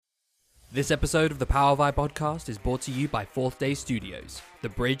This episode of the Power Vibe podcast is brought to you by Fourth Day Studios, the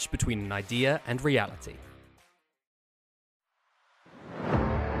bridge between an idea and reality.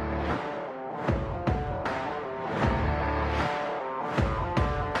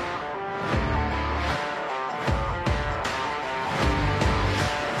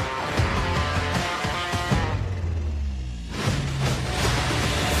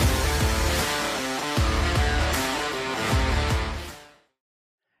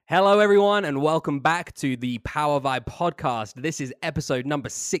 Hello, everyone, and welcome back to the Power Vibe podcast. This is episode number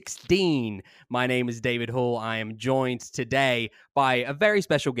 16. My name is David Hall. I am joined today by a very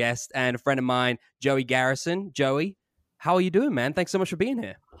special guest and a friend of mine, Joey Garrison. Joey, how are you doing, man? Thanks so much for being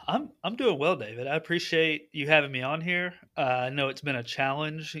here. I'm doing well, David. I appreciate you having me on here. I know it's been a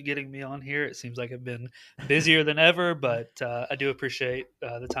challenge getting me on here. It seems like I've been busier than ever, but I do appreciate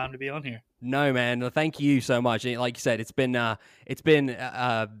the time to be on here. No, man. Thank you so much. Like you said, it's been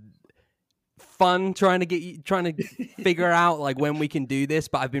fun trying to figure out like when we can do this,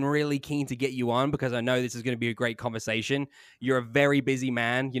 but I've been really keen to get you on because I know this is going to be a great conversation. You're a very busy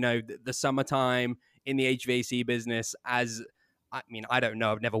man. You know, the summertime in the HVAC business, I don't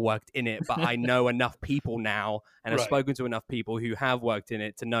know, I've never worked in it, but I know enough people now, and I've spoken to enough people who have worked in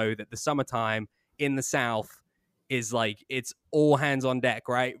it to know that the summertime in the South is like, it's all hands on deck,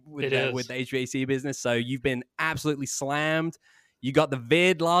 right? With the HVAC business. So you've been absolutely slammed. You got the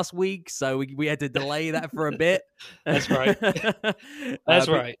vid last week, so we had to delay that for a bit. That's right. That's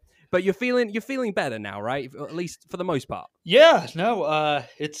right. But you're feeling better now, right? At least for the most part. Yeah. No.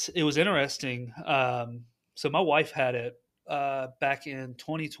 It was interesting. So my wife had it back in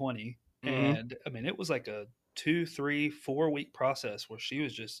 2020, and I mean it was like a 2, 3, 4 week process where she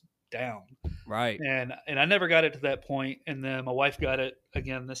was just down. Right. And I never got it to that point, and then my wife got it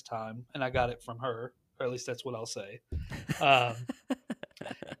again this time, and I got it from her, or at least that's what I'll say.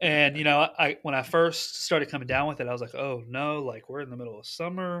 And you know, when I first started coming down with it, I was like, "Oh no! Like we're in the middle of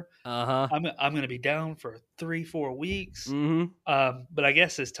summer. I'm going to be down for 3-4 weeks." But I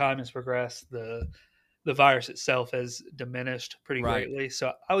guess as time has progressed, the virus itself has diminished pretty greatly.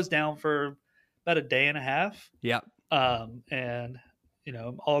 So I was down for about a day and a half. Yep. And you know,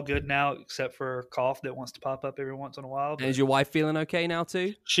 I'm all good now except for a cough that wants to pop up every once in a while. And is your wife feeling okay now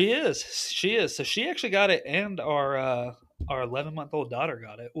too? She is. So she actually got it, and our 11-month-old daughter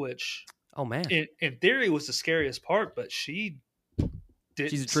got it, which, oh man, in theory was the scariest part, but she's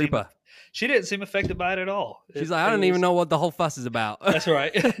a trooper. She didn't seem affected by it at all. She's like, I don't even know what the whole fuss is about. That's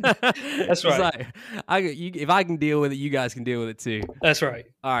right. That's right. Like, if I can deal with it, you guys can deal with it too. That's right.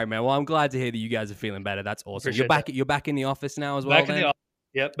 All right, man. Well, I'm glad to hear that you guys are feeling better. That's awesome. Appreciate You're back in the office now as well. Back in the office.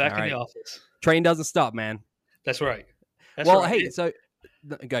 Yep, back in the office. Train doesn't stop, man. That's right. Hey, so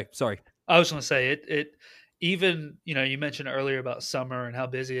go. Sorry. I was going to say it. Even, you know, you mentioned earlier about summer and how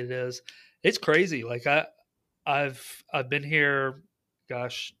busy it is. It's crazy. Like I've been here,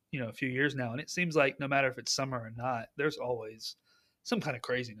 gosh, you know, a few years now, and it seems like no matter if it's summer or not, there's always some kind of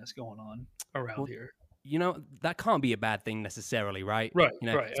craziness going on around here. You know, that can't be a bad thing necessarily, right? Right. You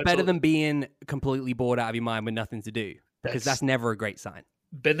know, right. It's better than being completely bored out of your mind with nothing to do, because that's never a great sign.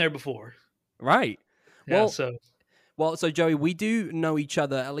 Been there before. Right. Yeah, so Joey, we do know each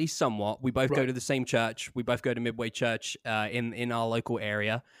other at least somewhat. We both go to the same church. We both go to Midway Church in our local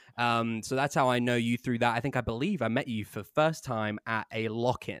area. So that's how I know you through that. I believe I met you for the first time at a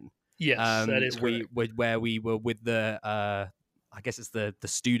lock-in. Yes, that is correct. Where we were with the, I guess it's the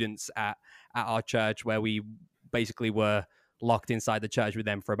students at our church, where we basically were locked inside the church with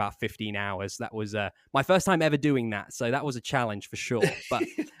them for about 15 hours. That was my first time ever doing that, so that was a challenge for sure. But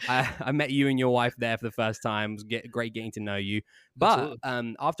I met you and your wife there for the first time. It was great getting to know you. But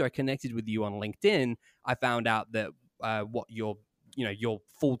after I connected with you on LinkedIn, I found out that what your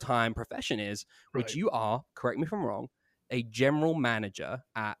full-time profession is, which you are, correct me if I'm wrong, a general manager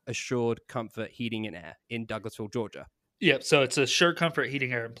at Assured Comfort Heating and Air in Douglasville, Georgia. Yep. So it's Assured Comfort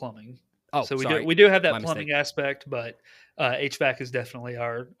Heating, Air, and Plumbing. Oh, so sorry. we do have that plumbing aspect, but HVAC is definitely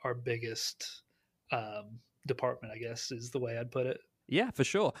our biggest department, I guess, is the way I'd put it. Yeah, for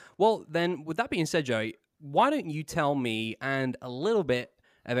sure. Well, then, with that being said, Joey, why don't you tell me and a little bit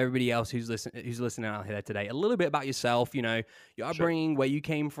of everybody else who's listening out here today, a little bit about yourself, you know, your upbringing, where you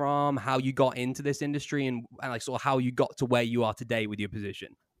came from, how you got into this industry, and like sort of how you got to where you are today with your position.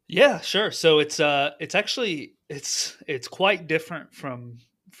 Yeah, sure. So it's actually quite different from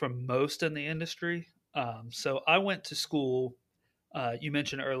most in the industry. So I went to school. You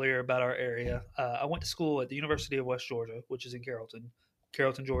mentioned earlier about our area. I went to school at the University of West Georgia, which is in Carrollton,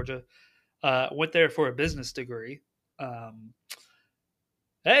 Georgia. Went there for a business degree.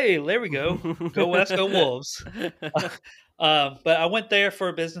 Hey, there we go. Go West, go Wolves. But I went there for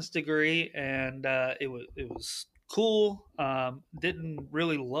a business degree, and it was cool. Didn't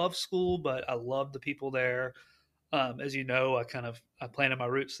really love school, but I loved the people there. As you know, I planted my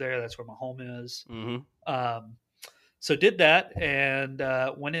roots there. That's where my home is. Mm-hmm. Um, so did that and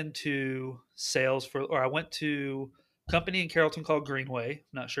went into sales or I went to a company in Carrollton called Greenway.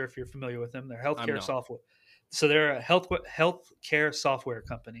 Not sure if you're familiar with them. They're I'm healthcare not. software. So they're a healthcare software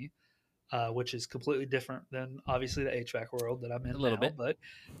company, which is completely different than obviously the HVAC world that I'm A in little now. bit. But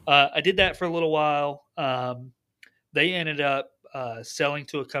I did that for a little while. They ended up selling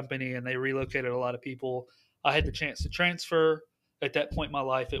to a company and they relocated a lot of people. I had the chance to transfer. At that point in my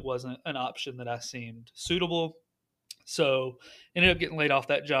life, it wasn't an option that I seemed suitable. So ended up getting laid off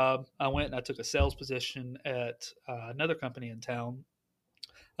that job. I went and I took a sales position at another company in town.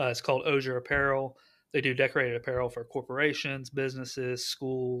 It's called Osier Apparel. They do decorated apparel for corporations, businesses,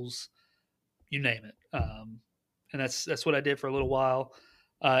 schools, you name it. And that's what I did for a little while.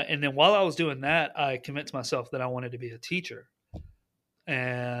 And then while I was doing that, I convinced myself that I wanted to be a teacher.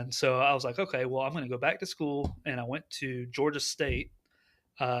 And so I was like, okay, well, I'm going to go back to school. And I went to Georgia State.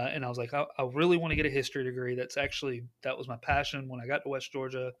 And I was like, I really want to get a history degree. That was my passion when I got to West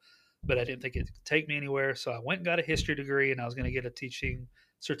Georgia, but I didn't think it could take me anywhere. So I went and got a history degree, and I was going to get a teaching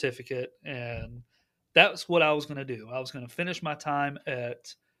certificate. And that's what I was going to do. I was going to finish my time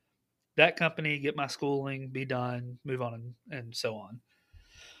at that company, get my schooling, be done, move on, and so on.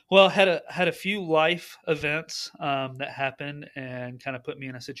 Well, had a few life events that happened and kind of put me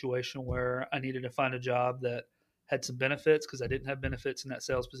in a situation where I needed to find a job that had some benefits because I didn't have benefits in that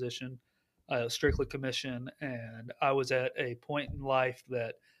sales position. Strictly commission, and I was at a point in life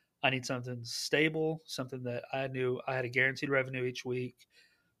that I need something stable, something that I knew I had a guaranteed revenue each week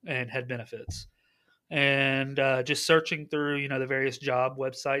and had benefits. And just searching through, the various job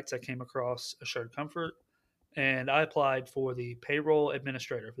websites, I came across Assured Comfort, and I applied for the payroll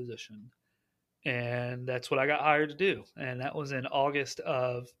administrator position. And that's what I got hired to do. And that was in August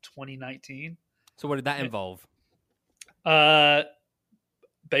of 2019. So what did that involve? Uh,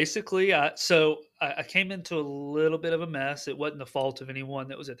 Basically, I came into a little bit of a mess. It wasn't the fault of anyone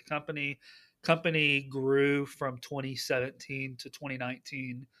that was at the company. Company grew from 2017 to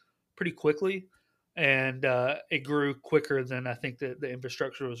 2019 pretty quickly, and it grew quicker than I think that the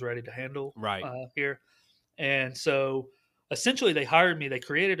infrastructure was ready to handle Right. here. And so essentially, they hired me. They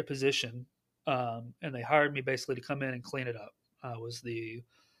created a position, and they hired me basically to come in and clean it up. I was the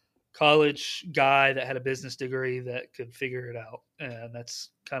college guy that had a business degree that could figure it out, and that's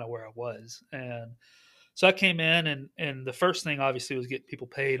kind of where I was. And so I came in, and the first thing obviously was get people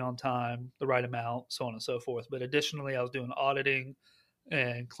paid on time, the right amount, so on and so forth. But additionally, I was doing auditing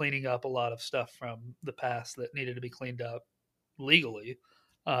and cleaning up a lot of stuff from the past that needed to be cleaned up legally.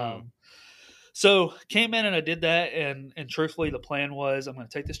 Mm. So came in and I did that, and truthfully, the plan was I'm going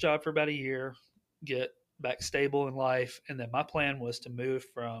to take this job for about a year, get back stable in life, and then my plan was to move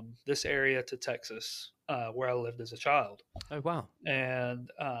from this area to Texas, where I lived as a child. Oh wow. And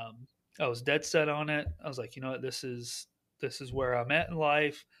I was dead set on it. I was like, you know what, this is where I'm at in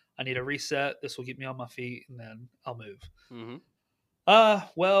life. I need a reset. This will get me on my feet, and then I'll move. Mm-hmm.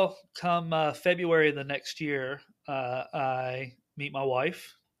 Well, come February of the next year, I meet my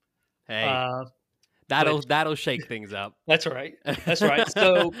wife. Hey, Uh, which that'll shake things up. That's right. That's right.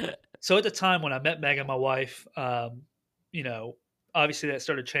 So at the time when I met Megan, my wife, you know, obviously that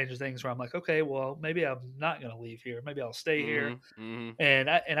started changing things where I'm like, okay, well, maybe I'm not going to leave here. Maybe I'll stay here. Mm-hmm.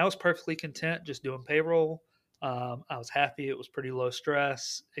 Mm-hmm. And I was perfectly content just doing payroll. I was happy. It was pretty low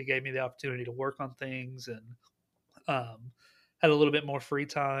stress. It gave me the opportunity to work on things and had a little bit more free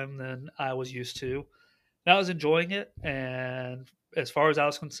time than I was used to. And I was enjoying it. And as far as I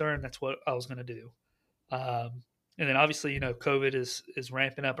was concerned, that's what I was going to do. And then obviously, COVID is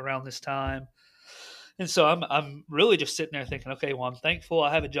ramping up around this time, and so I'm really just sitting there thinking, okay, well, I'm thankful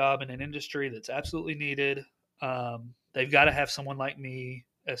I have a job in an industry that's absolutely needed. They've got to have someone like me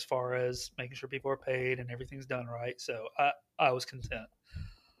as far as making sure people are paid and everything's done right. So I was content.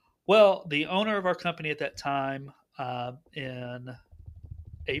 Well, the owner of our company at that time, in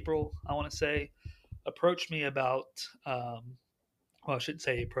April, I want to say, approached me about. Well, I shouldn't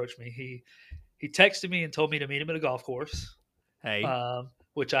say he approached me. He texted me and told me to meet him at a golf course, Hey.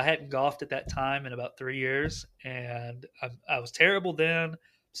 which I hadn't golfed at that time in about 3 years, and I was terrible then,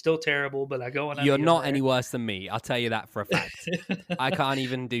 still terrible. But I go and I You're meet him not there. any worse than me. I'll tell you that for a fact. I can't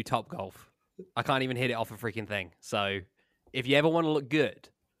even do top golf. I can't even hit it off a freaking thing. So if you ever want to look good,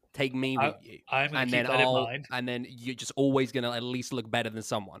 take me with you, I'm going to and keep then that in mind. you're just always gonna at least look better than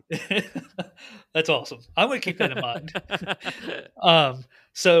someone. That's awesome. I'm going to keep that in mind. Um,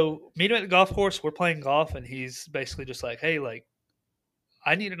 so meet him at the golf course. We're playing golf, and he's basically just like, "Hey, like,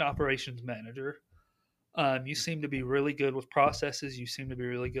 I need an operations manager. You seem to be really good with processes. You seem to be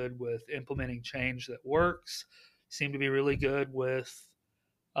really good with implementing change that works. You seem to be really good with,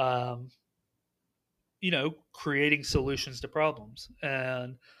 um, creating solutions to problems."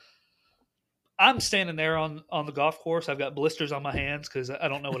 And I'm standing there on the golf course. I've got blisters on my hands because I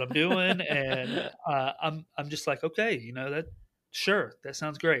don't know what I'm doing, and I'm just like, okay, that sure, that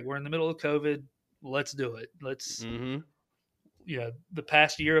sounds great. We're in the middle of COVID. Let's do it. Let's Mm-hmm. the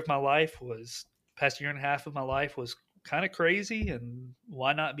past year and a half of my life was kind of crazy, and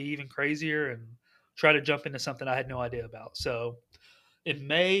why not be even crazier and try to jump into something I had no idea about. So in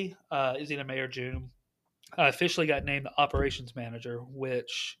May, is either May or June, I officially got named the operations manager,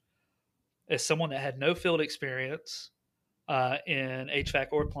 which as someone that had no field experience in HVAC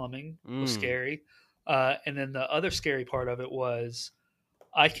or plumbing was Mm. scary. And then the other scary part of it was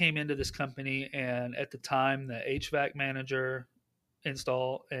I came into this company, and at the time, the HVAC manager,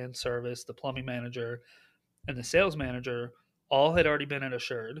 install and service, the plumbing manager, and the sales manager all had already been at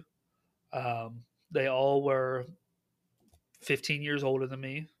Assured. They all were 15 years older than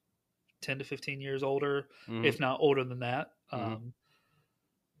me, 10 to 15 years older, Mm-hmm. if not older than that. Mm-hmm.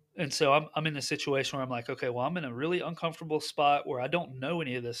 And so I'm in this situation where I'm like, okay, well, I'm in a really uncomfortable spot where I don't know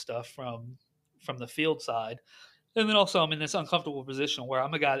any of this stuff from the field side. And then also I'm in this uncomfortable position where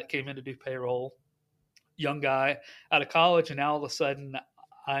I'm a guy that came in to do payroll, young guy out of college, and now all of a sudden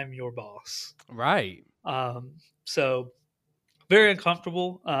I'm your boss. Right. So very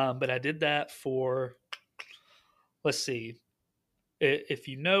uncomfortable. But I did that for, let's see, if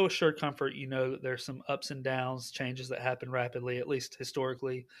you know Assured Comfort, you know that there's some ups and downs, changes that happen rapidly, at least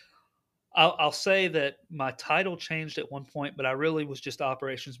historically. I'll say that my title changed at one point, but I really was just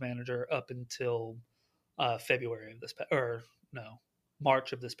operations manager up until February of or no,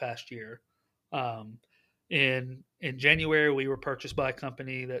 March of this past year. Um, in January, we were purchased by a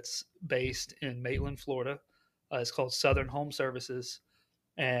company that's based in Maitland, Florida. It's called Southern Home Services,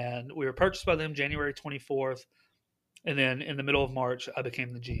 and we were purchased by them January 24th. And then in the middle of March, I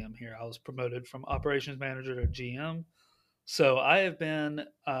became the GM here. I was promoted from operations manager to GM. So I have been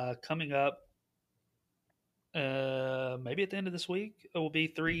coming up maybe at the end of this week. It will be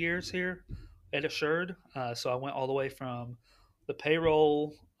 3 years here at Assured. So I went all the way from the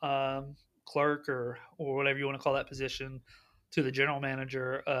payroll clerk or whatever you want to call that position to the general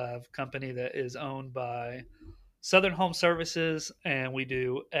manager of a company that is owned by Southern Home Services, and we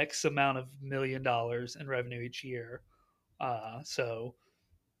do X amount of $1 million in revenue each year. So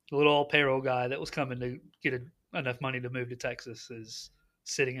the little old payroll guy that was coming to get enough money to move to Texas is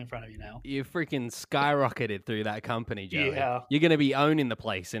sitting in front of you now. You freaking skyrocketed through that company, Joey. Yeah, You're going to be owning the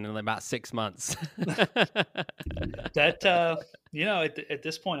place in about 6 months. that at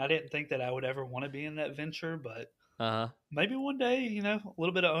this point, I didn't think that I would ever want to be in that venture, but Uh-huh. maybe one day, a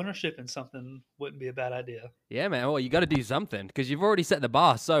little bit of ownership in something wouldn't be a bad idea. Yeah, man. Well, you got to do something because you've already set the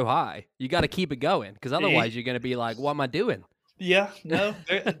bar so high. You got to keep it going because otherwise you're going to be like, what am I doing? Yeah, no,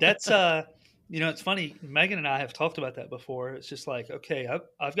 that's it's funny. Megan and I have talked about that before. It's just like, okay,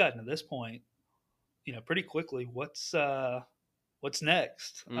 I've gotten to this point, pretty quickly. What's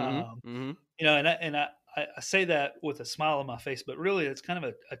next? Mm-hmm. Mm-hmm. And I say that with a smile on my face, but really, it's kind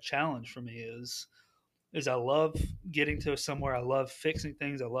of a challenge for me. Is I love getting to somewhere. I love fixing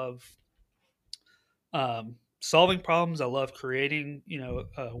things. I love solving problems. I love creating,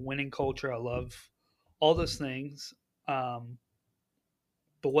 a winning culture. I love all those things.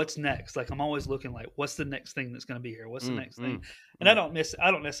 But what's next? Like I'm always looking like, what's the next thing that's going to be here? What's the next thing? And I don't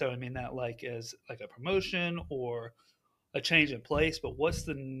necessarily mean that like as like a promotion or a change in place, but what's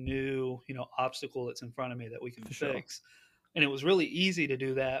the new, obstacle that's in front of me that we can For fix? sure. And it was really easy to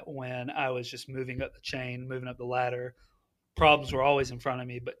do that when I was just moving up the chain, moving up the ladder. Problems were always in front of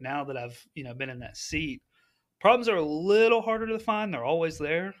me, but now that I've, been in that seat, problems are a little harder to find. They're always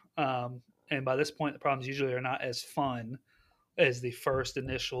there. And by this point, the problems usually are not as fun as the first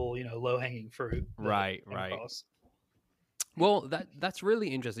initial, low hanging fruit. Right. Well, that's really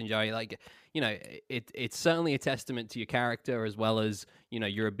interesting, Joey. Like, it's certainly a testament to your character as well as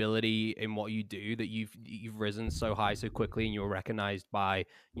your ability in what you do that you've risen so high so quickly, and you're recognized by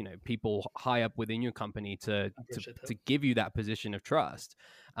people high up within your company to give you that position of trust.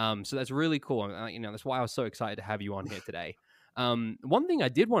 So that's really cool. That's why I was so excited to have you on here today. One thing I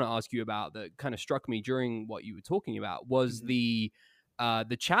did want to ask you about that kind of struck me during what you were talking about was the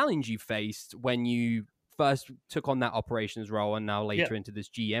challenge you faced when you first took on that operations role and now Yeah. later into this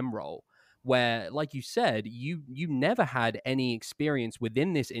GM role, where, like you said, you never had any experience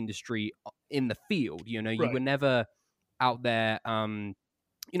within this industry in the field. You were Right. never out there. And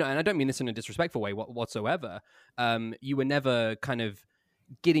I don't mean this in a disrespectful way whatsoever. You were never kind of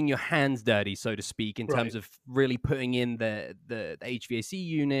getting your hands dirty, so to speak, in terms Right. of really putting in the HVAC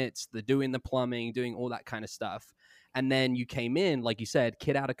units, the doing the plumbing, doing all that kind of stuff. And then you came in, like you said,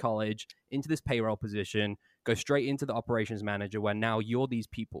 kid out of college, into this payroll position, go straight into the operations manager, where now you're these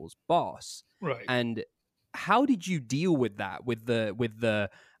people's boss. Right. And how did you deal with that?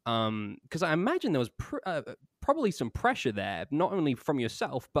 Because I imagine there was probably some pressure there, not only from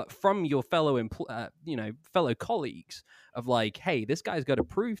yourself but from your fellow colleagues, of like, hey, this guy's got to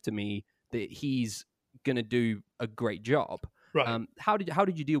prove to me that he's gonna do a great job. Right. How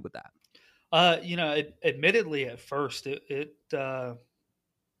did you deal with that? Admittedly, at first, it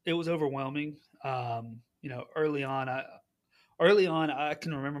was overwhelming. Early on, I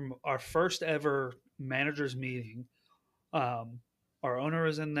can remember our first ever managers meeting. Um, our owner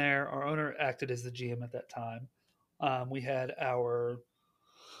was in there. Our owner acted as the GM at that time. We had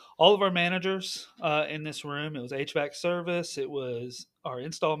all of our managers in this room. It was HVAC service. It was our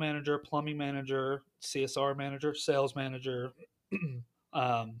install manager, plumbing manager, CSR manager, sales manager,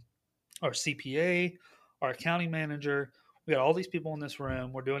 um, our CPA, our accounting manager. We had all these people in this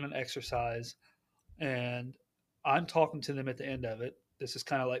room. We're doing an exercise, and I'm talking to them at the end of it. This is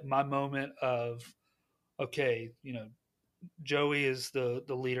kind of like my moment of, okay, Joey is the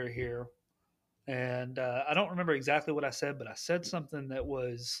leader here, and I don't remember exactly what I said, but I said something that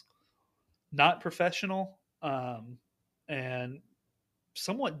was not professional, and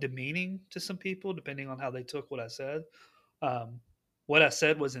somewhat demeaning to some people, depending on how they took what I said. Um, what I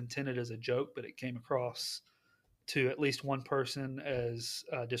said was intended as a joke, but it came across to at least one person as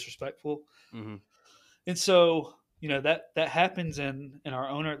disrespectful. Mm-hmm. And so, that happens, and our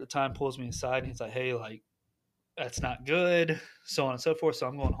owner at the time pulls me aside and he's like, "Hey, like, that's not good," so on and so forth. So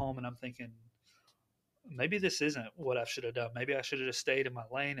I'm going home and I'm thinking, maybe this isn't what I should have done. Maybe I should have just stayed in my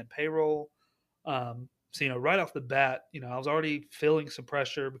lane and payroll. So, right off the bat, I was already feeling some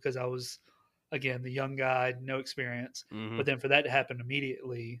pressure because I was, again, the young guy, no experience. Mm-hmm. But then for that to happen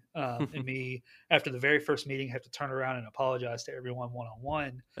immediately, and me, after the very first meeting, have to turn around and apologize to everyone one on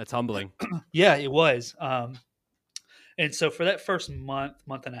one. That's humbling. Yeah, it was. And so for that first month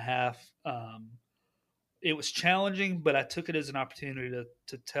and a half, it was challenging, but I took it as an opportunity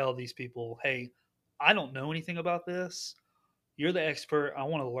to tell these people, hey, I don't know anything about this. You're the expert. I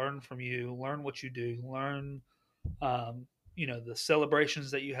want to learn from you, learn what you do, learn, the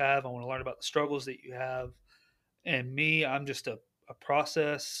celebrations that you have. I want to learn about the struggles that you have. And me, I'm just a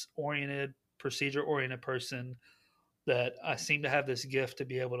process oriented, procedure oriented person that I seem to have this gift to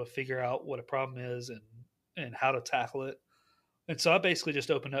be able to figure out what a problem is and how to tackle it. And so I basically just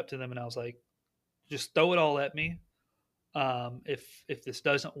opened up to them and I was like, just throw it all at me. If this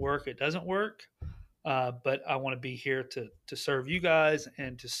doesn't work, it doesn't work. But I want to be here to serve you guys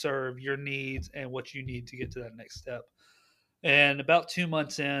and to serve your needs and what you need to get to that next step. And about 2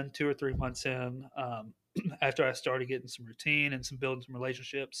 months in, 2 or 3 months in, after I started getting some routine and some building some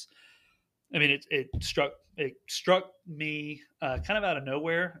relationships, I mean, it struck me kind of out of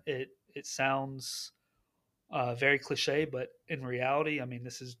nowhere. It sounds very cliche, but in reality, I mean,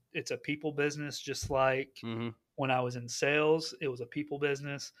 it's a people business, just like Mm-hmm. when I was in sales, it was a people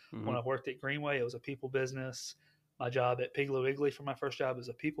business. Mm-hmm. When I worked at Greenway, it was a people business. My job at Piggly Wiggly for my first job is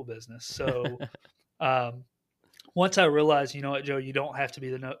a people business. So um, once I realized, you know what, Joe, you don't have to be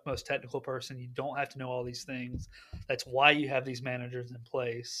the most technical person. You don't have to know all these things. That's why you have these managers in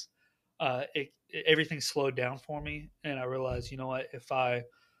place. Everything slowed down for me, and I realized, you know what, if I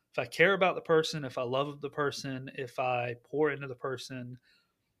care about the person, if I love the person, if I pour into the person,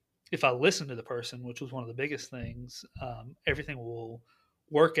 if I listen to the person, which was one of the biggest things, everything will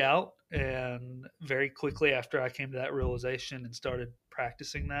work out. And very quickly after I came to that realization and started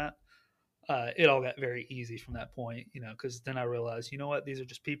practicing that, it all got very easy from that point, because then I realized, you know what, these are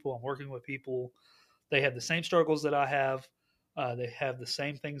just people. I'm working with people. They have the same struggles that I have. They have the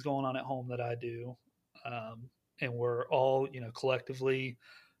same things going on at home that I do. Um, and we're all, collectively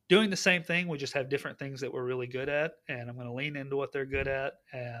doing the same thing. We just have different things that we're really good at. And I'm going to lean into what they're good at.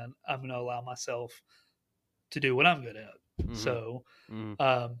 And I'm going to allow myself to do what I'm good at. Mm-hmm. So,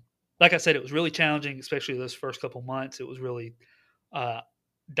 Mm-hmm. like I said, it was really challenging, especially those first couple months. It was really uh,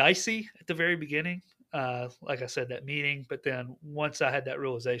 dicey at the very beginning. Like I said, that meeting. But then once I had that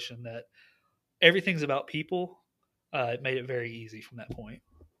realization that everything's about people, it made it very easy from that point.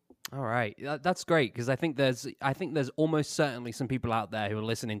 All right, that's great because I think there's almost certainly some people out there who are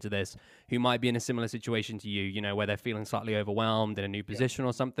listening to this who might be in a similar situation to you. You know, where they're feeling slightly overwhelmed in a new Yeah. position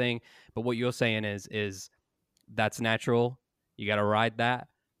or something. But what you're saying is that's natural. You got to ride that,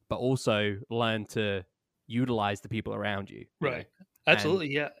 but also learn to utilize the people around you. You know, Right. and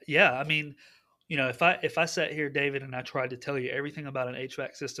Absolutely. Yeah. Yeah. I mean, if I sat here, David, and I tried to tell you everything about an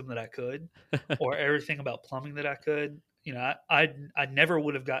HVAC system that I could, or everything about plumbing that I could, I never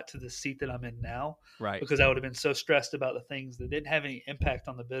would have got to the seat that I'm in now, right, because I would have been so stressed about the things that didn't have any impact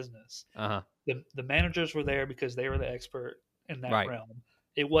on the business. uh-huh, The managers were there because they were the expert in that right, realm.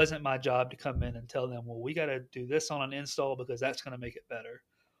 It wasn't my job to come in and tell them, well, we got to do this on an install because that's going to make it better.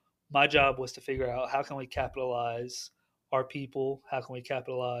 My job was to figure out how can we capitalize our people, how can we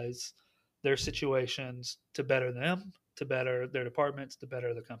capitalize their situations to better them, to better their departments, to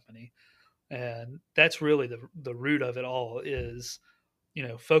better the company. And that's really the root of it all is,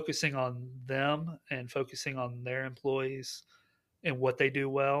 focusing on them and focusing on their employees and what they do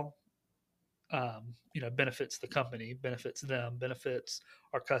well. Benefits the company, benefits them, benefits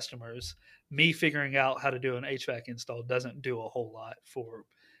our customers. Me figuring out how to do an HVAC install doesn't do a whole lot for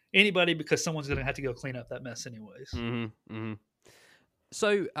anybody because someone's going to have to go clean up that mess anyways. mm-hmm, mm-hmm.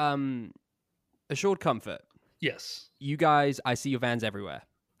 So, assured comfort. Yes. You guys, I see your vans everywhere.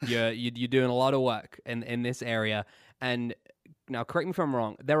 You're doing a lot of work in this area, and now correct me if I'm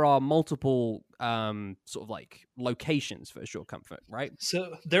wrong. There are multiple sort of like locations for Assured Comfort, right?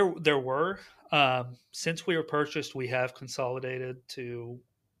 So there were, since we were purchased, we have consolidated to,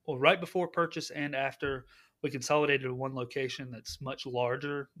 well, right before purchase and after, we consolidated to one location that's much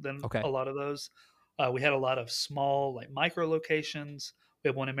larger than Okay. a lot of those. We had a lot of small, like micro locations. We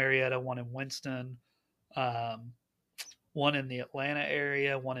have one in Marietta, one in Winston, um, one in the Atlanta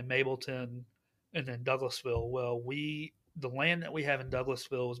area, one in Mableton, and then Douglasville. Well, the land that we have in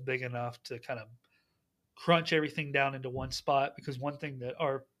Douglasville was big enough to kind of crunch everything down into one spot, because one thing that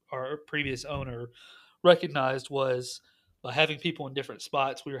our previous owner recognized was by having people in different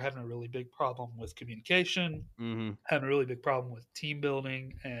spots, we were having a really big problem with communication, Mm-hmm. having a really big problem with team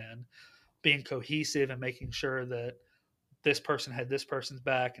building and being cohesive and making sure that this person had this person's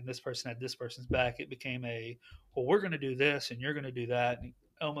back and this person had this person's back. It became well, we're going to do this and you're going to do that. And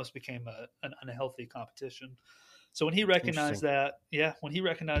it almost became an unhealthy competition. So when he recognized Interesting.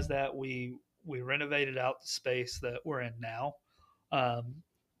 that, we renovated out the space that we're in now, um,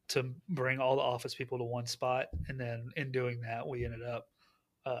 to bring all the office people to one spot, and then in doing that, we ended up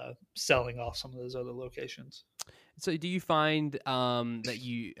selling off some of those other locations. So, do you find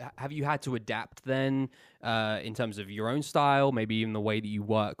that have you had to adapt then in terms of your own style, maybe even the way that you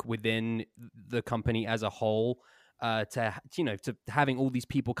work within the company as a whole, to having all these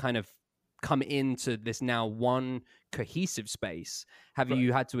people kind of come into this now one cohesive space? Have Right.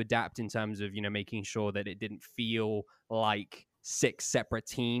 you had to adapt in terms of making sure that it didn't feel like six separate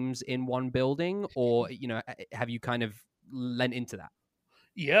teams in one building, or have you kind of lent into that?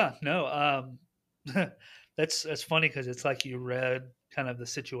 Yeah. No. That's funny because it's like you read kind of the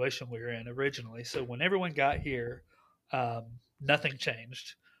situation we were in originally. So when everyone got here, um, nothing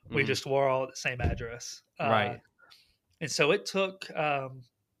changed. We Hmm. just were all at the same address, Right. and so it took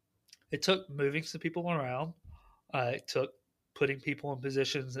moving some people around. It took putting people in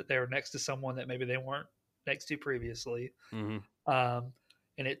positions that they were next to someone that maybe they weren't next to previously. Hmm. Um,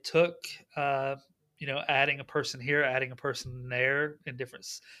 and it took, adding a person here, adding a person there in different.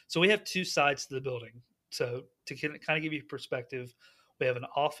 So we have two sides to the building. So to kind of give you perspective, we have an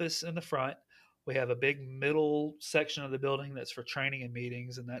office in the front. We have a big middle section of the building that's for training and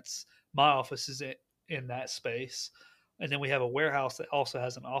meetings, and that's my office is in that space. And then we have a warehouse that also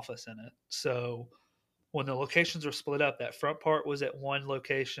has an office in it. So when the locations were split up, that front part was at one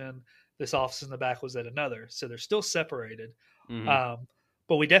location, this office in the back was at another. So they're still separated. Hmm. Um,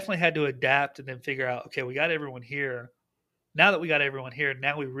 but we definitely had to adapt and then figure out, okay, we got everyone here. Now that we got everyone here,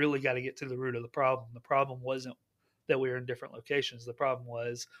 now we really got to get to the root of the problem. The problem wasn't that we were in different locations. The problem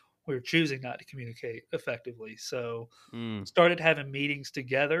was we were choosing not to communicate effectively. So Mm. started having meetings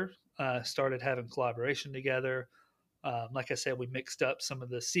together, started having collaboration together. Like I said, we mixed up some of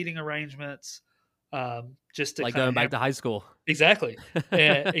the seating arrangements, just to Like kind of going back to hammer. high school. Exactly.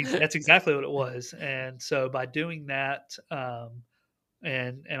 That's exactly what it was. And so by doing that,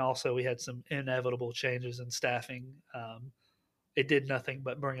 and also we had some inevitable changes in staffing. It did nothing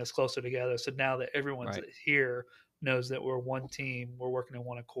but bring us closer together. So now that everyone's Right. here knows that we're one team, we're working in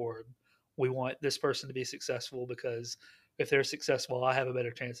one accord. We want this person to be successful because if they're successful, I have a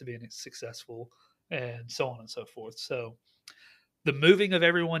better chance of being successful, and so on and so forth. So the moving of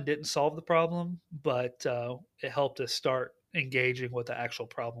everyone didn't solve the problem, but it helped us start engaging what the actual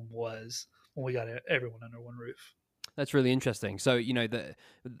problem was when we got everyone under one roof. That's really interesting. So,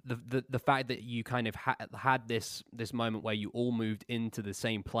 the fact that you kind of had this moment where you all moved into the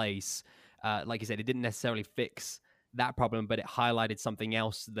same place, like you said, it didn't necessarily fix that problem, but it highlighted something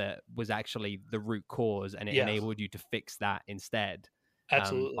else that was actually the root cause, and it Yeah, enabled you to fix that instead,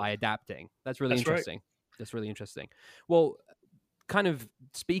 absolutely. by adapting. That's really That's right. interesting. That's really interesting. Well, kind of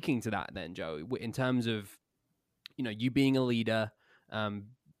speaking to that, then, Joe, in terms of you being a leader,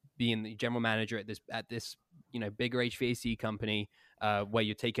 um, being the general manager at this bigger HVAC company, where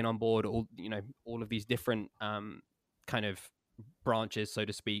you're taking on board all of these different kind of branches, so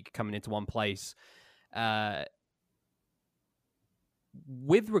to speak, coming into one place. Uh,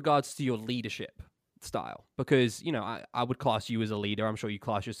 with regards to your leadership style, because I would class you as a leader. I'm sure you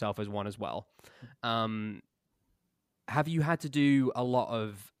class yourself as one as well. Um, have you had to do a lot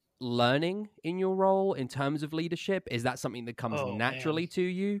of learning in your role in terms of leadership? Is that something that comes Oh man. naturally to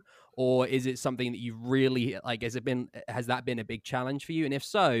you, or is it something that you really like? Has that been a big challenge for you? And if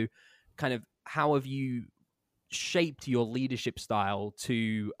so, kind of how have you shaped your leadership style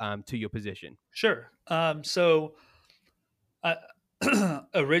to your position? Sure. So I,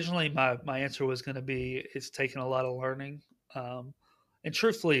 originally my answer was going to be it's taken a lot of learning. And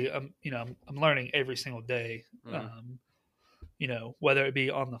truthfully, I'm learning every single day. Mm, Um, whether it be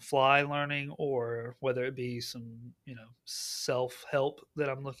on the fly learning or whether it be some, self help that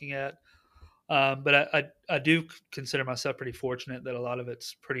I'm looking at. But I do consider myself pretty fortunate that a lot of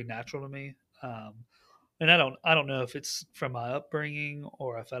it's pretty natural to me. And I don't know if it's from my upbringing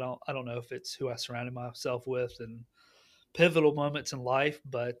or if I don't know if it's who I surrounded myself with and pivotal moments in life.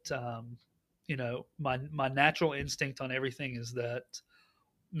 But my natural instinct on everything is that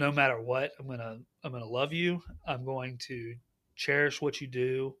no matter what, I'm gonna love you. I'm going to cherish what you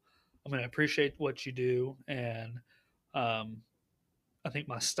do. I'm gonna appreciate what you do, and um, I think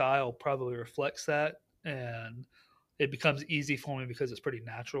my style probably reflects that, and it becomes easy for me because it's pretty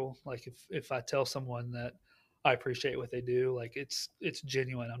natural. Like if I tell someone that I appreciate what they do, like it's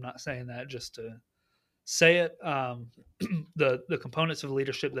genuine. I'm not saying that just to say it. The components of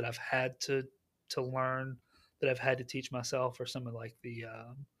leadership that I've had to learn, that I've had to teach myself, are some of like the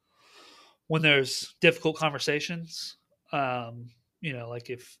when there's difficult conversations. Um, like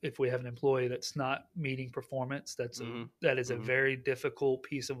if we have an employee that's not meeting performance, hmm that is a hmm very difficult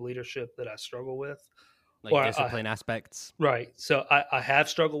piece of leadership that I struggle with. Like Or discipline aspects. right, so I have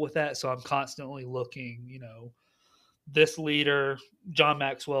struggled with that. So I'm constantly looking. This leader, John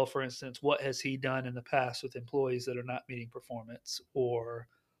Maxwell, for instance, what has he done in the past with employees that are not meeting performance, or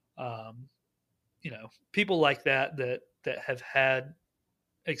um, people like that have had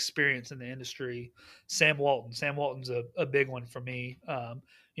experience in the industry. Sam Walton. Sam Walton's a big one for me.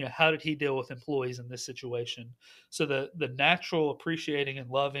 How did he deal with employees in this situation? So the natural appreciating and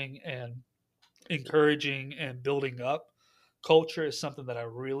loving and encouraging and building up culture is something that I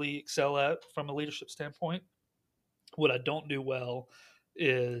really excel at from a leadership standpoint. What I don't do well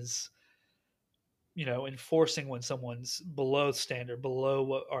is enforcing when someone's below standard, below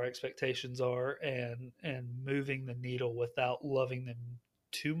what our expectations are, and moving the needle without loving them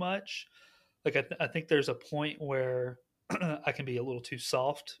too much. Like I think there's a point where I can be a little too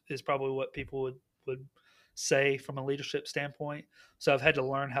soft, is probably what people would say from a leadership standpoint. So I've had to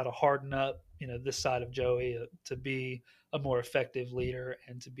learn how to harden up, this side of Joey, to be a more effective leader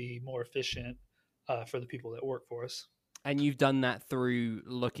and to be more efficient for the people that work for us. And you've done that through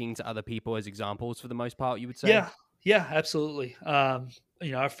looking to other people as examples for the most part, you would say? Yeah, yeah, absolutely.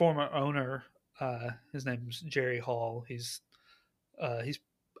 Our former owner, his name's Jerry Hall. He's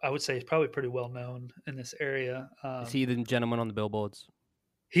I would say he's probably pretty well known in this area. Is he the gentleman on the billboards?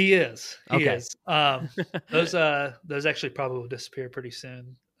 He is. He Okay. is. Those actually probably will disappear pretty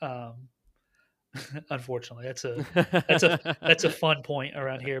soon. Unfortunately, that's a that's a fun point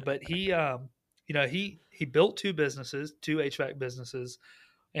around here. But he built two businesses, two HVAC businesses,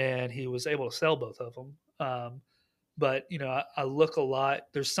 and he was able to sell both of them. But I look a lot.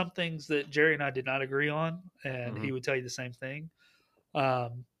 There's some things that Jerry and I did not agree on, and Mhm. he would tell you the same thing.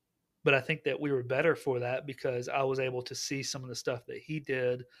 Um, but I think that we were better for that because I was able to see some of the stuff that he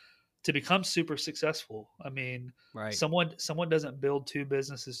did to become super successful. I mean, Right. someone doesn't build two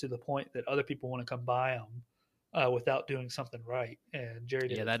businesses to the point that other people want to come buy them without doing something right. And Jerry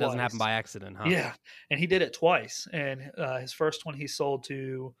did Yeah, it that doesn't happen twice. by accident, huh? Yeah, and he did it twice. And his first one he sold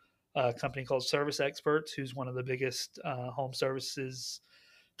to a company called Service Experts, who's one of the biggest home services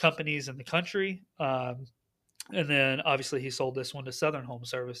companies in the country. And then obviously he sold this one to Southern Home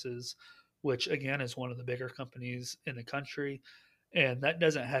Services, which again is one of the bigger companies in the country. And that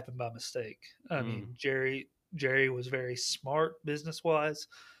doesn't happen by mistake. I mean, Mm. Jerry. Jerry was very smart business wise.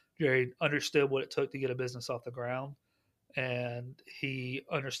 Jerry understood what it took to get a business off the ground, and he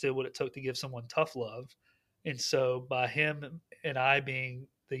understood what it took to give someone tough love. And so, by him and I being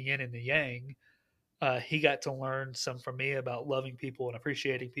the yin and the yang, he got to learn some from me about loving people and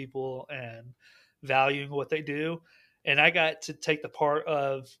appreciating people and valuing what they do. And I got to take the part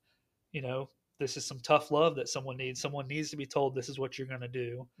of, you know, this is some tough love that someone needs. Someone needs to be told this is what you're going to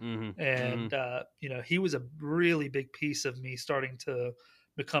do. And, he was a really big piece of me starting to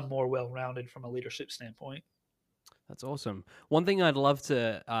become more well rounded from a leadership standpoint. That's awesome. One thing I'd love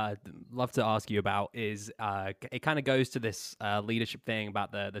to ask you about is it kind of goes to this leadership thing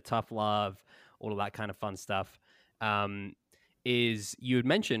about the tough love, all of that kind of fun stuff. Is you had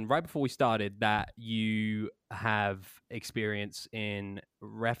mentioned right before we started that you have experience in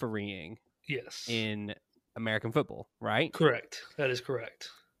refereeing Yes. in American football, right? Correct. That is correct.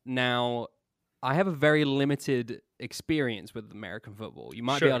 Now, I have a very limited experience with American football. You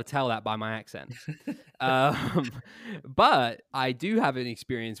might be Sure. able to tell that by my accent. But I do have an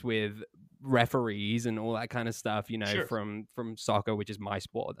experience with referees and all that kind of stuff, Sure. from soccer, which is my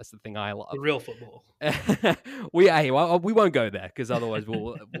sport. That's the thing I love. The real football. we won't go there because otherwise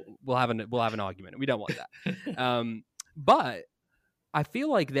we'll have an argument. We don't want that. But I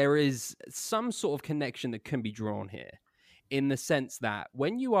feel like there is some sort of connection that can be drawn here, in the sense that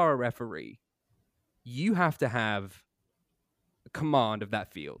when you are a referee, you have to have command of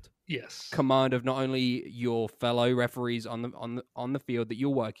that field. Yes. Command of not only your fellow referees on the field that you're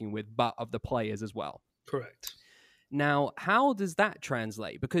working with, but of the players as well. Correct. Now, how does that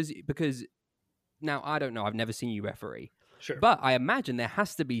translate? Because now I don't know. I've never seen you referee. Sure. But I imagine there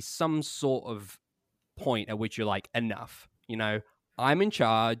has to be some sort of point at which you're like, enough. I'm in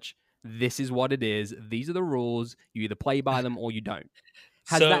charge. This is what it is. These are the rules. You either play by them or you don't.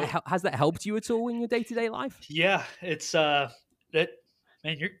 Has that helped you at all in your day-to-day life? Yeah, it's that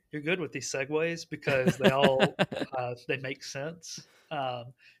man. You're good with these segues because they all they make sense,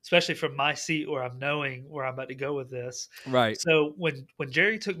 especially from my seat where I'm knowing where I'm about to go with this. Right. So when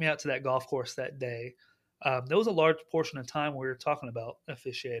Jerry took me out to that golf course that day, there was a large portion of time where we were talking about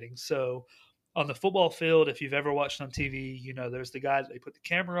officiating. So on the football field, if you've ever watched on TV, there's the guy that they put the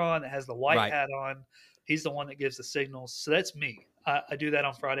camera on that has the white hat on. He's the one that gives the signals. So that's me. I do that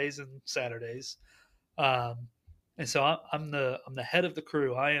on Fridays and Saturdays. And so I'm the head of the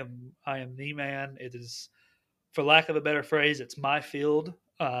crew. I am the man. It is, for lack of a better phrase, it's my field.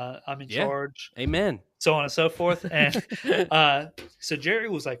 I'm in charge. Amen. So on and so forth. And so Jerry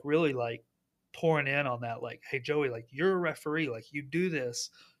was really pouring in on that. Like, hey, Joey, you're a referee. You do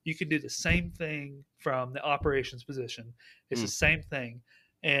this. You can do the same thing from the operations position. It's the same thing.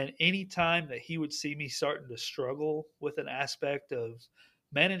 And any time that he would see me starting to struggle with an aspect of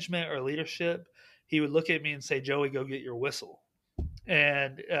management or leadership, he would look at me and say, Joey, go get your whistle.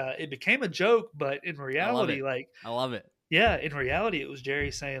 And it became a joke, but in reality, I love it. Yeah, in reality, it was Jerry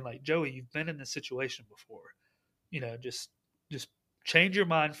saying, Joey, you've been in this situation before. Just change your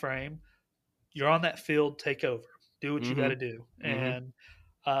mind frame. You're on that field, take over. Do what you got to do. And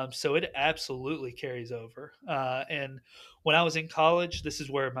so it absolutely carries over. And when I was in college, this is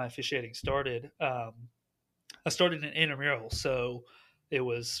where my officiating started. I started in intramural. So it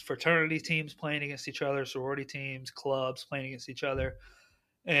was fraternity teams playing against each other, sorority teams, clubs playing against each other.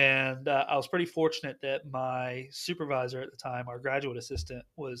 And I was pretty fortunate that my supervisor at the time, our graduate assistant,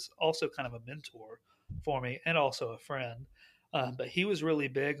 was also kind of a mentor for me and also a friend. But he was really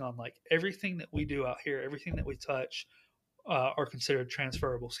big on everything that we do out here, everything that we touch, are considered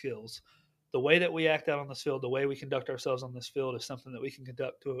transferable skills. The way that we act out on this field, the way we conduct ourselves on this field, is something that we can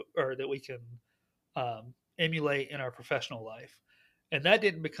that we can emulate in our professional life. And that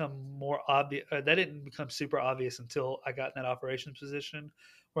didn't become more obvious. That didn't become super obvious until I got in that operations position,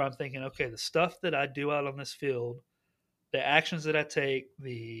 where I'm thinking, okay, the stuff that I do out on this field, the actions that I take,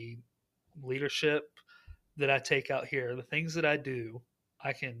 the leadership that I take out here, the things that I do,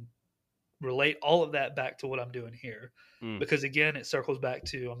 I can relate all of that back to what I'm doing here. Because again, it circles back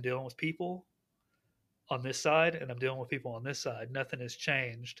to I'm dealing with people on this side and I'm dealing with people on this side. Nothing has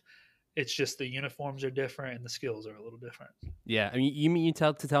changed. It's just the uniforms are different and the skills are a little different. Yeah. I mean, you mean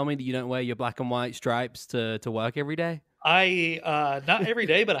to tell me that you don't wear your black and white stripes to work every day? I not every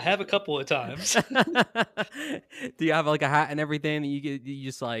day, but I have a couple of times. Do you have a hat and everything that you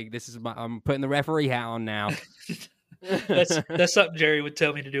just this is I'm putting the referee hat on now? That's something Jerry would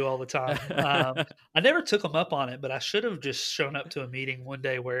tell me to do all the time. I never took him up on it, but I should have just shown up to a meeting one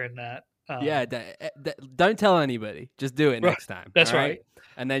day wearing that. Yeah, don't tell anybody. Just do it Right. next time. That's All right. right.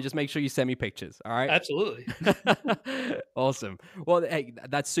 And then just make sure you send me pictures. All right. Absolutely. Awesome. Well, hey,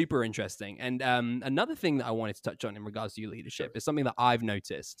 that's super interesting. And another thing that I wanted to touch on in regards to your Sure. leadership is something that I've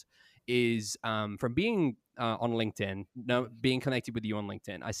noticed is from being on LinkedIn, being connected with you on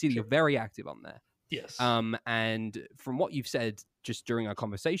LinkedIn. I see that Sure. you're very active on there. Yes. And from what you've said just during our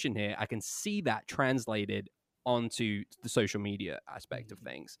conversation here, I can see that translated onto the social media aspect of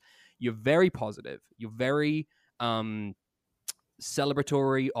things. You're very positive. You're very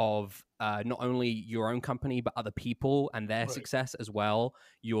celebratory of not only your own company but other people and their Right. success as well,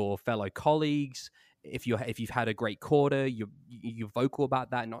 your fellow colleagues. If you've had a great quarter, you're vocal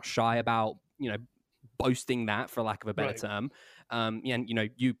about that, not shy about boasting that, for lack of a better Right. term. And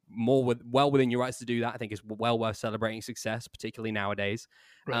you well within your rights to do that. I think it's well worth celebrating success, particularly nowadays.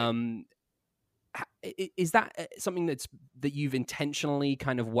 Right. um is that something that you've intentionally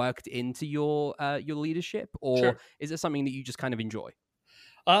kind of worked into your leadership, or Sure. is it something that you just kind of enjoy?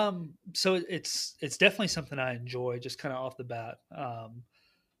 So it's definitely something I enjoy just kind of off the bat.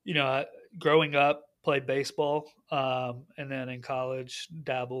 Growing up, played baseball, and then in college,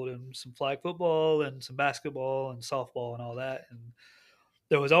 dabbled in some flag football and some basketball and softball and all that. And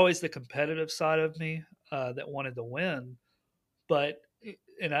there was always the competitive side of me that wanted to win, but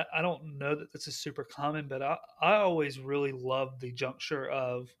and I don't know that this is super common, but I always really loved the juncture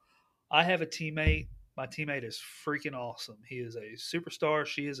of I have a teammate. My teammate is freaking awesome. He is a superstar.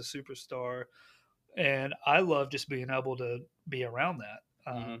 She is a superstar, and I love just being able to be around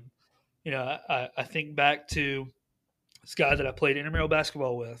that. Mm-hmm. I think back to this guy that I played intramural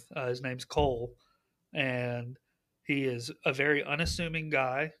basketball with. His name's Cole, and he is a very unassuming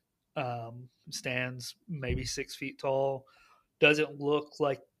guy. Stands maybe 6 feet tall. Doesn't look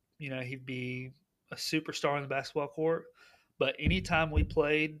like he'd be a superstar on the basketball court. But anytime we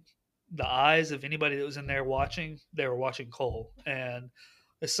played, the eyes of anybody that was in there watching, they were watching Cole. And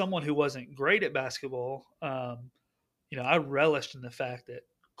as someone who wasn't great at basketball, I relished in the fact that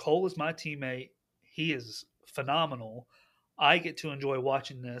Cole is my teammate. He is phenomenal. I get to enjoy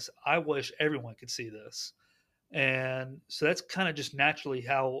watching this. I wish everyone could see this. And so that's kind of just naturally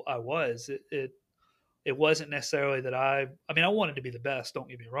how I was. It wasn't necessarily that I mean, I wanted to be the best, don't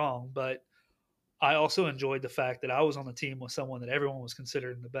get me wrong, but I also enjoyed the fact that I was on the team with someone that everyone was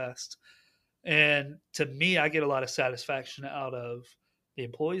considering the best. And to me, I get a lot of satisfaction out of the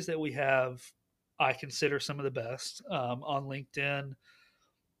employees that we have. I consider some of the best on LinkedIn.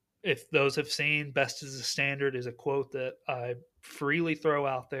 If those have seen, best is the standard is a quote that I freely throw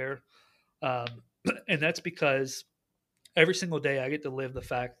out there. Um, and that's because every single day I get to live the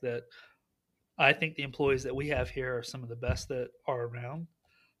fact that I think the employees that we have here are some of the best that are around.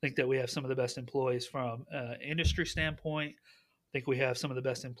 I think that we have some of the best employees from an industry standpoint. I think we have some of the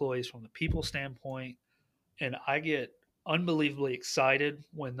best employees from the people standpoint. And I get unbelievably excited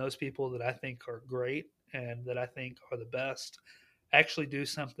when those people that I think are great and that I think are the best actually do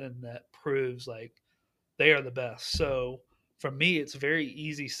something that proves like they are the best. So for me, it's very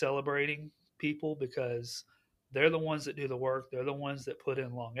easy celebrating people because they're the ones that do the work. They're the ones that put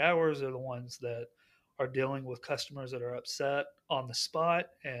in long hours. They're the ones that are dealing with customers that are upset on the spot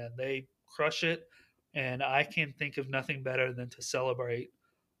and they crush it. And I can think of nothing better than to celebrate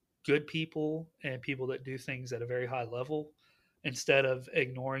good people and people that do things at a very high level instead of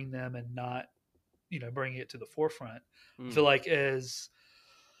ignoring them and not, bringing it to the forefront. I feel like as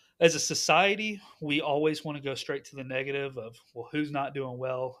a society, we always want to go straight to the negative of, well, who's not doing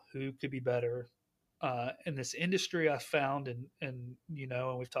well, who could be better. In this industry, I found, and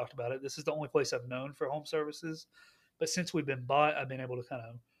we've talked about it. This is the only place I've known for home services, but since we've been bought, I've been able to kind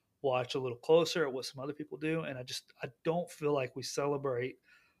of watch a little closer at what some other people do, and I don't feel like we celebrate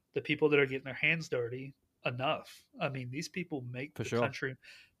the people that are getting their hands dirty enough. I mean, these people make For the sure. country.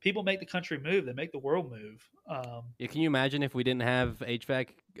 People make the country move. They make the world move. Yeah, can you imagine if we didn't have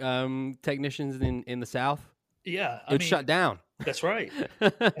HVAC technicians in the South? Yeah, It would shut down. that's right.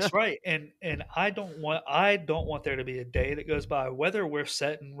 That's right. And I don't want there to be a day that goes by, whether we're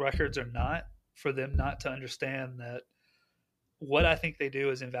setting records or not, for them not to understand that what I think they do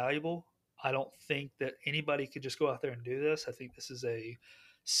is invaluable. I don't think that anybody could just go out there and do this. I think this is a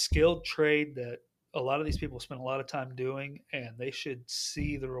skilled trade that a lot of these people spend a lot of time doing, and they should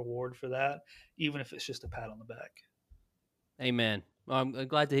see the reward for that, even if it's just a pat on the back. Amen. Well, I'm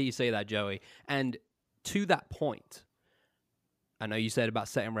glad to hear you say that, Joey. And to that point, I know you said about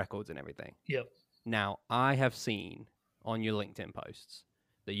setting records and everything. Yep. Now, I have seen on your LinkedIn posts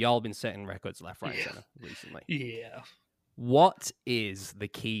that y'all been setting records left, right, and center recently. Yeah. What is the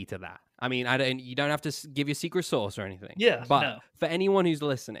key to that? I mean, you don't have to give your secret sauce or anything. Yeah, But no. for anyone who's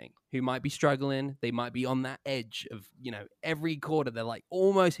listening, who might be struggling, they might be on that edge of, every quarter they're like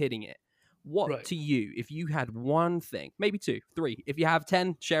almost hitting it. What Right. to you, if you had one thing, maybe two, three, if you have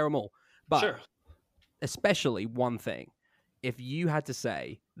 10, share them all. But Sure. especially one thing, if you had to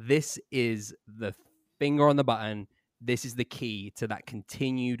say, this is the finger on the button, this is the key to that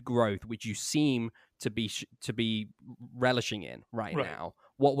continued growth, which you seem to be relishing in right Right. now,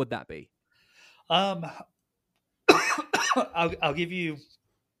 what would that be? Um, I'll give you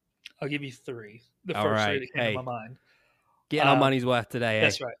three. The All first three right. that came to my Hey, mind. getting our Um, money's worth today, eh?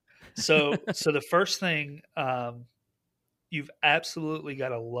 that's right. So the first thing, you've absolutely got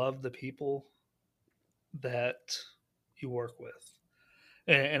to love the people that you work with,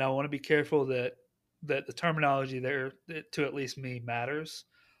 and I want to be careful that the terminology there, to at least me, matters.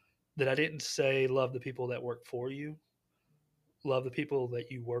 That I didn't say love the people that work for you, love the people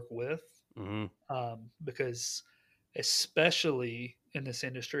that you work with, Mm-hmm. because especially in this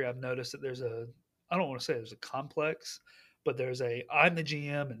industry, I've noticed that I don't want to say there's a complex, but I'm the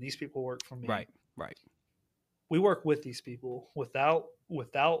GM and these people work for me. Right. Right. We work with these people without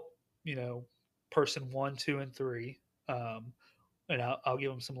you know person one, two, and three. Um, and I'll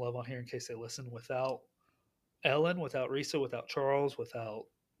give them some love on here in case they listen. Without Ellen, without Risa, without Charles, without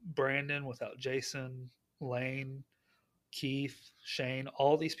Brandon, without Jason, Lane, Keith, Shane,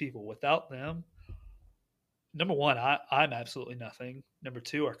 all these people. Without them, number one, I'm absolutely nothing. Number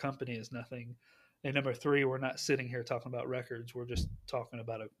two, our company is nothing. And number three, we're not sitting here talking about records. We're just talking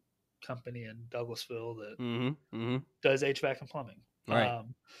about a company in Douglasville that Mm-hmm. Mm-hmm. does HVAC and plumbing. Right.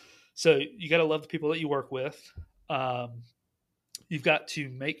 So you got to love the people that you work with. Um, you've got to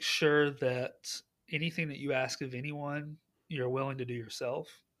make sure that anything that you ask of anyone, you're willing to do yourself.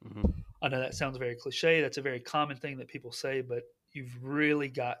 Mm-hmm. I know that sounds very cliche. That's a very common thing that people say, but you've really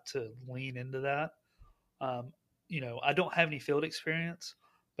got to lean into that. Um, I don't have any field experience,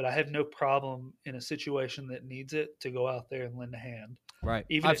 but I have no problem in a situation that needs it to go out there and lend a hand. Right.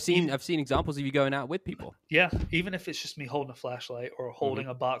 Even I've if, even, seen examples of you going out with people. yeah, even if it's just me holding a flashlight or Mm-hmm. holding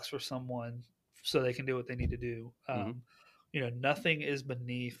a box for someone so they can do what they need to do. Mm-hmm. Nothing is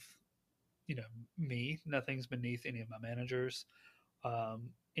beneath, me. Nothing's beneath any of my managers,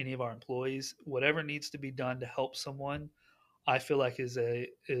 any of our employees. Whatever needs to be done to help someone, I feel like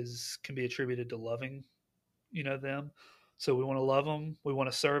can be attributed to loving, them. So we want to love them. We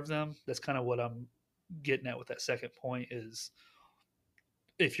want to serve them. That's kind of what I'm getting at with that second point is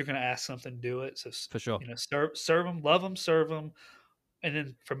if you're going to ask something, do it. So, For sure. serve them, love them, serve them. And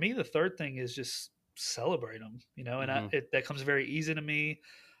then for me, the third thing is just celebrate them, and Mm-hmm. that comes very easy to me.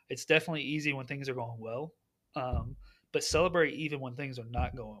 It's definitely easy when things are going well. But celebrate even when things are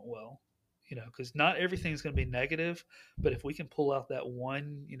not going well, because not everything's going to be negative. But if we can pull out that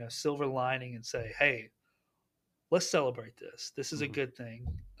one, silver lining and say, hey, let's celebrate this. This is a Mm-hmm. good thing.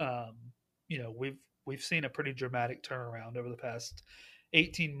 We've seen a pretty dramatic turnaround over the past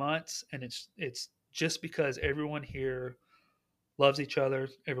 18 months, and it's just because everyone here loves each other.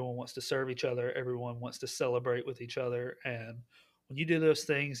 Everyone wants to serve each other. Everyone wants to celebrate with each other. And when you do those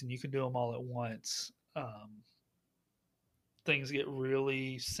things and you can do them all at once, things get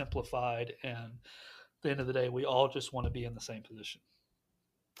really simplified. And at the end of the day, we all just want to be in the same position.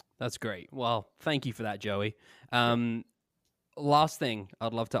 That's great. Well, thank you for that, Joey. Sure. Last thing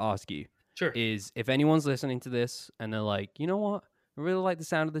I'd love to ask you Sure. is if anyone's listening to this and they're like, you know what? I really like the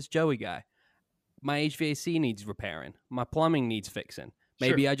sound of this Joey guy. My HVAC needs repairing. My plumbing needs fixing.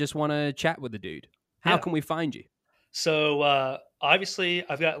 Maybe Sure. I just want to chat with the dude. How Yeah. can we find you? So obviously,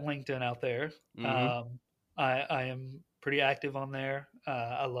 I've got LinkedIn out there. Mm-hmm. I am pretty active on there.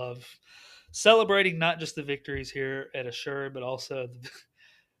 I love celebrating not just the victories here at Assured, but also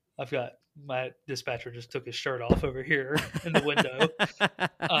I've got my dispatcher just took his shirt off over here in the window.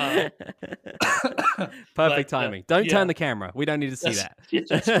 Perfect timing. Don't turn the camera. We don't need to see that.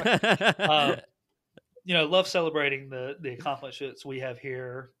 That's right. Love celebrating the accomplishments we have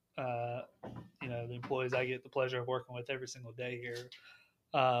here. The employees I get the pleasure of working with every single day here.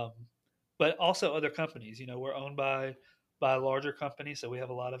 But also other companies. We're owned by a larger company, so we have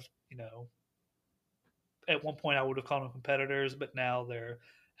a lot of, at one point I would have called them competitors, but now they're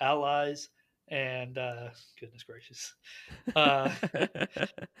allies. And goodness gracious,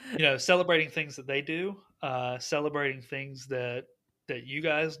 celebrating things that they do, celebrating things that you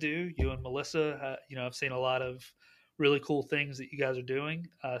guys do, you and Melissa. I've seen a lot of really cool things that you guys are doing,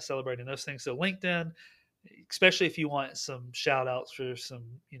 celebrating those things. So LinkedIn, especially if you want some shout outs for some,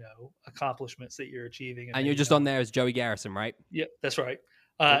 accomplishments that you're achieving. And you're just on there as Joey Garrison, right? Yeah, that's right.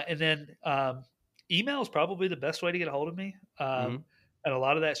 And then email is probably the best way to get a hold of me. Mm-hmm. and a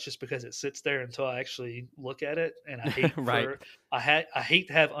lot of that's just because it sits there until I actually look at it, and I hate Right. I hate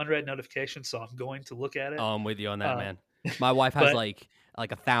to have unread notifications, so I'm going to look at it. Oh, I'm with you on that, Um, man. My wife has but like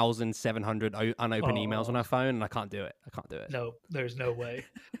 1,700 unopened emails on oh her phone, and I can't do it. I can't do it. no, there's no way.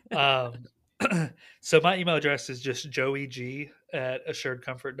 Um, so my email address is just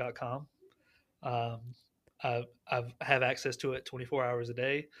joeyg@assuredcomfort.com. Um, I have access to it 24 hours a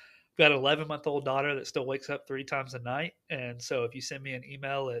day. I've got an 11-month-old daughter that still wakes up 3 times a night, and so if you send me an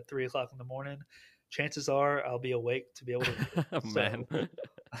email at 3 o'clock in the morning, chances are I'll be awake to be able to read it. Oh, man.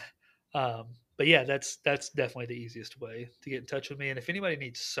 So, but yeah, that's definitely the easiest way to get in touch with me. And if anybody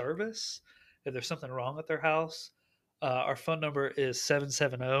needs service, if there's something wrong at their house, our phone number is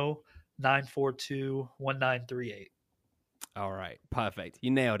 770-942-1938. All right, perfect.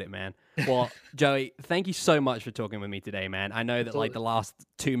 You nailed it, man. Well, Joey, thank you so much for talking with me today, man. I know that like Absolutely. the last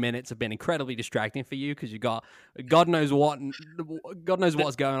 2 minutes have been incredibly distracting for you because you got God knows what, God knows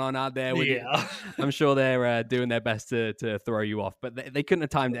what's going on out there with you. Yeah, I'm sure they're doing their best to throw you off, but they couldn't have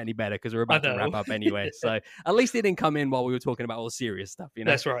timed it any better because we're I about to wrap know. up anyway. So at least they didn't come in while we were talking about all the serious stuff, you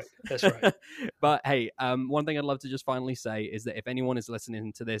know. That's right. That's right. But hey, one thing I'd love to just finally say is that if anyone is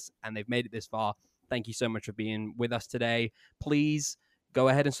listening to this and they've made it this far, thank you so much for being with us today. Please go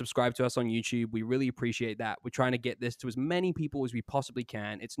ahead and subscribe to us on YouTube. We really appreciate that. We're trying to get this to as many people as we possibly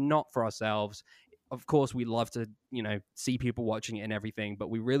can. It's not for ourselves. Of course, we love to, see people watching it and everything, but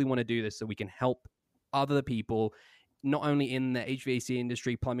we really want to do this so we can help other people, not only in the HVAC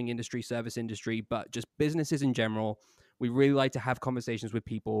industry, plumbing industry, service industry, but just businesses in general. We really like to have conversations with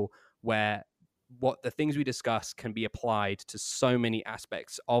people where what the things we discuss can be applied to so many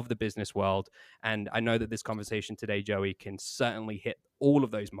aspects of the business world. And I know that this conversation today, Joey, can certainly hit all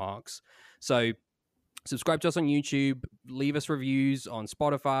of those marks. So subscribe to us on YouTube, leave us reviews on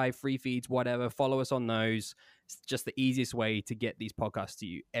Spotify, free feeds, whatever. Follow us on those. It's just the easiest way to get these podcasts to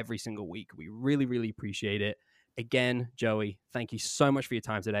you every single week. We really, really appreciate it. Again, Joey, thank you so much for your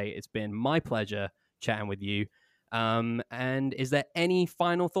time today. It's been my pleasure chatting with you. And is there any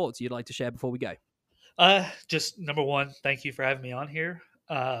final thoughts you'd like to share before we go? Just number one, thank you for having me on here.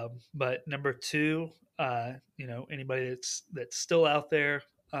 But number two, anybody that's still out there,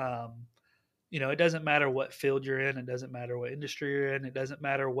 it doesn't matter what field you're in, it doesn't matter what industry you're in, it doesn't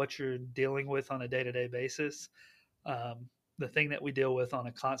matter what you're dealing with on a day-to-day basis. The thing that we deal with on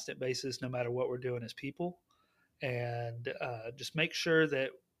a constant basis, no matter what we're doing, is people. And just make sure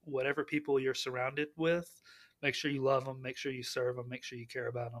that whatever people you're surrounded with, make sure you love them, make sure you serve them, make sure you care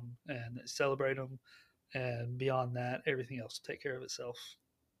about them, and celebrate them. And beyond that, everything else will take care of itself.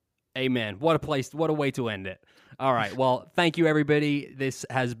 Amen. What a way to end it. All right. Well, thank you, everybody. This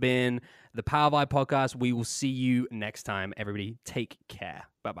has been the Power Vibe Podcast. We will see you next time. Everybody, take care.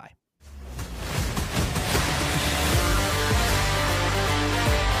 Bye-bye.